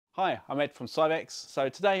Hi, I'm Ed from Syvecs. So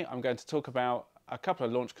today I'm going to talk about a couple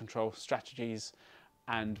of launch control strategies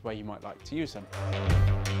and where you might like to use them.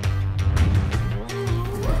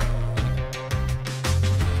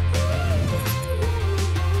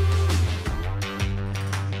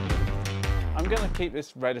 I'm going to keep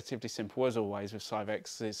this relatively simple as always with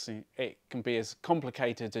Syvecs. It can be as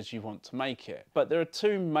complicated as you want to make it. But there are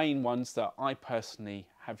two main ones that I personally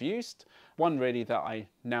have used. One really that I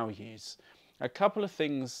now use. A couple of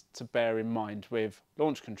things to bear in mind with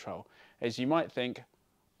launch control is you might think,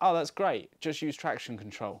 oh, that's great, just use traction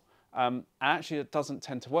control. And actually it doesn't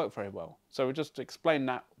tend to work very well. So we'll just explain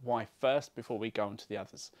that why first before we go on to the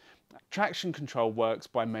others. Traction control works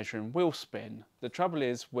by measuring wheel spin. The trouble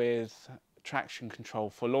is with traction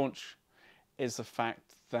control for launch is the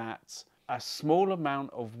fact that a small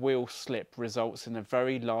amount of wheel slip results in a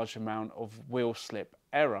very large amount of wheel slip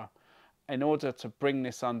error. In order to bring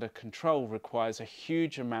this under control requires a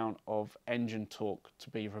huge amount of engine torque to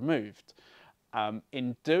be removed.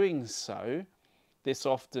 In doing so, this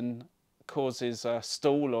often causes a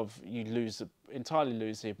stall of you entirely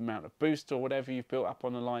lose the amount of boost or whatever you've built up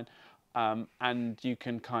on the line, and you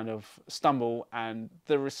can kind of stumble, and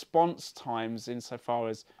the response times insofar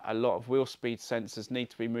as a lot of wheel speed sensors need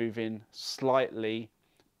to be moving slightly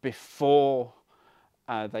before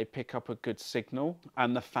they pick up a good signal,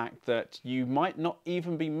 and the fact that you might not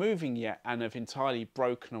even be moving yet and have entirely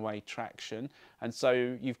broken away traction, and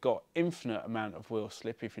so you've got infinite amount of wheel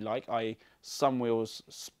slip, if you like, i.e. some wheels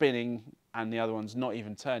spinning and the other ones not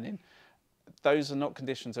even turning. Those are not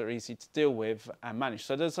conditions that are easy to deal with and manage.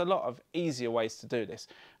 So there's a lot of easier ways to do this.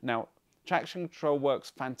 Now, traction control works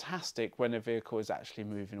fantastic when a vehicle is actually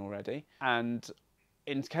moving already, and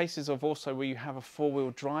in cases of also where you have a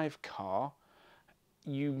four-wheel drive car,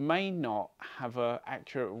 you may not have an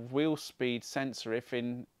accurate wheel speed sensor if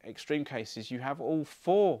in extreme cases you have all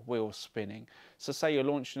four wheels spinning. So say you're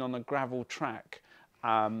launching on a gravel track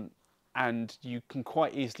and you can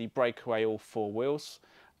quite easily break away all four wheels,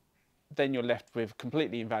 then you're left with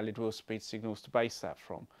completely invalid wheel speed signals to base that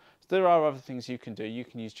from. So there are other things you can do. You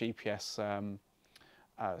can use GPS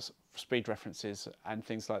speed references and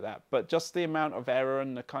things like that, but just the amount of error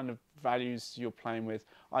and the kind of values you're playing with,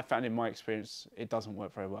 I found in my experience it doesn't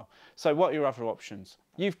work very well. So what are your other options?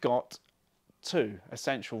 You've got two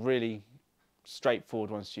essential, really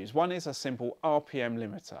straightforward ones to use. One is a simple RPM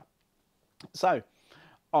limiter. So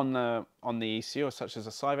on the ECU, such as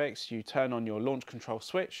a Syvecs, you turn on your launch control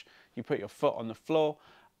switch, you put your foot on the floor,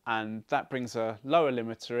 and that brings a lower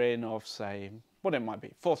limiter in of, say, what it might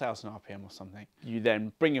be, 4,000 RPM or something. You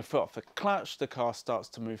then bring your foot off the clutch, the car starts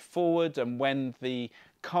to move forward, and when the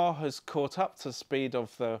car has caught up to the speed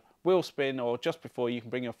of the wheel spin, or just before, you can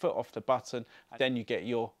bring your foot off the button, and then you get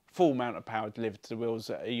your full amount of power delivered to the wheels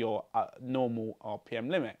at your normal RPM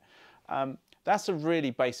limit. That's a really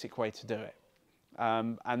basic way to do it.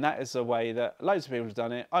 And that is a way that loads of people have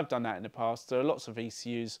done it. I've done that in the past. There are lots of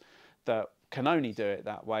ECUs that can only do it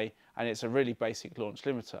that way, and it's a really basic launch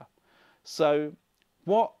limiter. So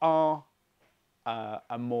what are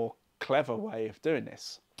a more clever way of doing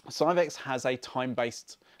this? Syvecs has a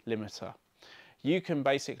time-based limiter. You can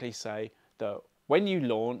basically say that when you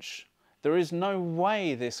launch, there is no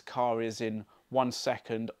way this car is in 1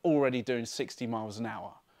 second already doing 60 miles an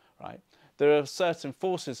hour, right? There are certain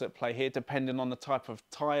forces at play here depending on the type of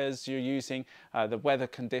tyres you're using, the weather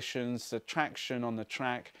conditions, the traction on the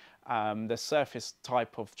track, the surface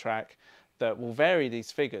type of track, that will vary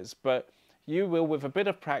these figures, but you will, with a bit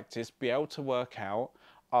of practice, be able to work out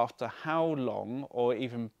after how long, or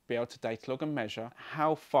even be able to data log and measure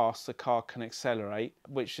how fast the car can accelerate,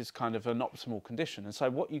 which is kind of an optimal condition. And so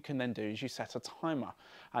what you can then do is you set a timer,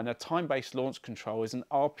 and a time-based launch control is an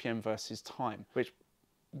RPM versus time, which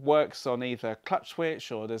works on either clutch switch,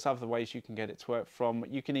 or there's other ways you can get it to work from.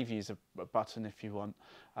 You can even use a button if you want.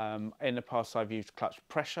 In the past I've used clutch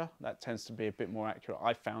pressure. That tends to be a bit more accurate,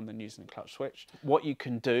 I found, than using a clutch switch. What you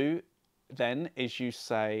can do then is you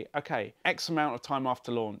say, okay, X amount of time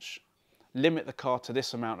after launch, limit the car to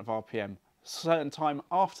this amount of RPM. Certain time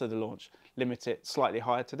after the launch, limit it slightly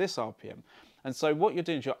higher to this RPM. And so what you're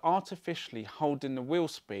doing is you're artificially holding the wheel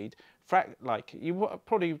speed, like you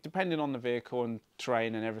probably, depending on the vehicle and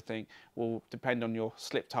terrain and everything, will depend on your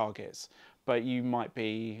slip targets. But you might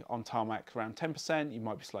be on tarmac around 10%, you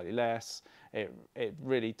might be slightly less. It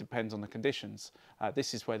really depends on the conditions.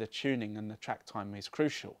 This is where the tuning and the track time is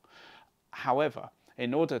crucial. However,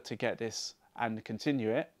 in order to get this and continue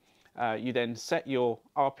it, you then set your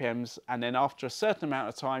RPMs, and then after a certain amount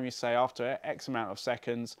of time, you say after X amount of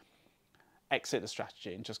seconds, exit the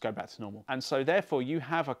strategy and just go back to normal. And so therefore you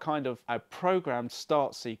have a kind of a programmed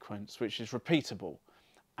start sequence which is repeatable.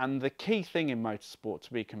 And the key thing in motorsport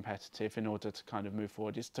to be competitive in order to kind of move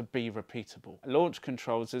forward is to be repeatable. Launch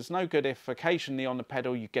controls, there's no good if occasionally on the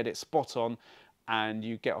pedal you get it spot on and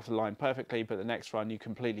you get off the line perfectly, but the next run you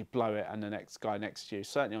completely blow it and the next guy next to you,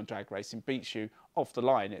 certainly on drag racing, beats you off the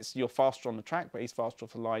line. You're faster on the track, but he's faster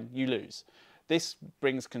off the line, you lose. This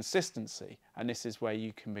brings consistency, and this is where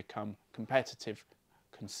you can become competitive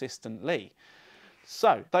consistently.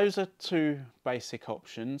 So those are two basic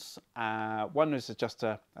options. One is just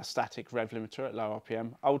a static rev limiter at low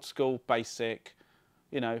RPM, old school, basic.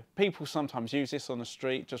 You know, people sometimes use this on the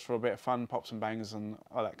street just for a bit of fun, pops and bangs and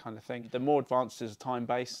all that kind of thing. The more advanced is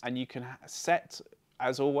time-based, and you can set,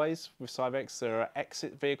 as always with Syvecs, there are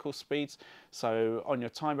exit vehicle speeds. So on your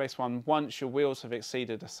time-based one, once your wheels have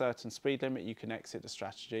exceeded a certain speed limit, you can exit the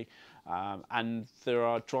strategy. And there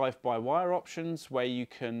are drive-by-wire options where you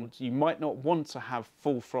might not want to have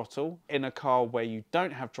full throttle. In a car where you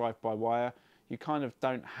don't have drive-by-wire, you kind of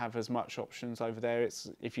don't have as much options over there.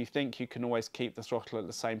 If you think you can always keep the throttle at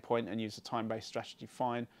the same point and use a time-based strategy,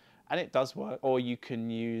 fine, and it does work. Or you can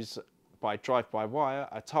use, by drive-by-wire,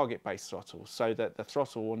 a target-based throttle, so that the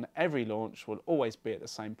throttle on every launch will always be at the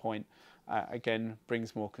same point. Again,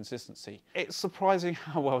 brings more consistency. It's surprising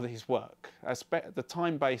how well these work. The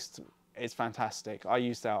time-based is fantastic. I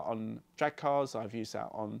use that on drag cars, I've used that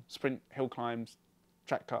on sprint hill climbs,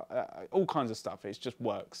 track car, all kinds of stuff. It just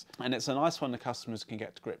works, and it's a nice one the customers can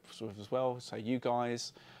get to grips with as well. So you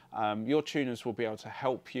guys, your tuners will be able to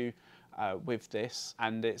help you with this,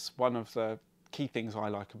 and it's one of the key things I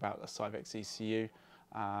like about the Syvecs ECU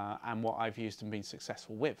and what I've used and been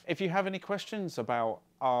successful with. If you have any questions about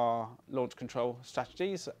our launch control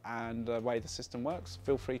strategies and the way the system works,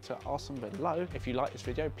 feel free to ask them below. If you like this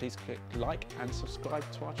video, please click like and subscribe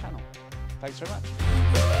to our channel. Thanks very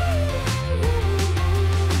much.